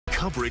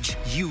coverage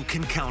you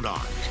can count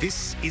on.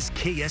 This is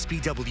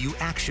KSBW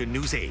Action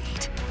News 8.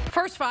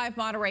 First 5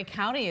 Monterey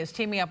County is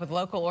teaming up with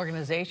local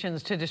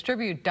organizations to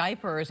distribute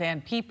diapers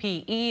and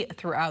PPE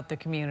throughout the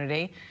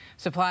community.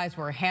 Supplies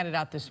were handed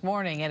out this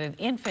morning at an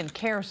infant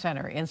care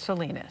center in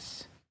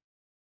Salinas.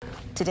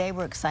 Today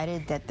we're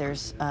excited that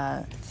there's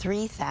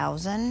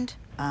 3,000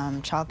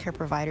 child care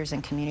providers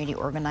and community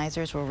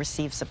organizers will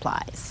receive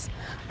supplies.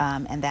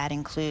 And that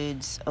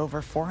includes over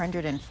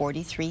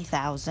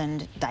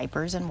 443,000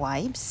 diapers and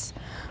wipes,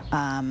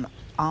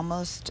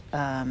 almost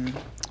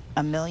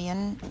a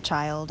million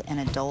child and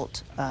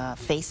adult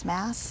face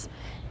masks,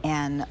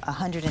 and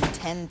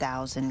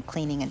 110,000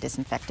 cleaning and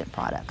disinfectant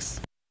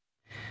products.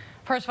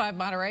 First 5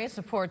 Monterey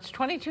supports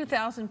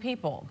 22,000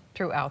 people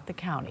throughout the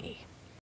county.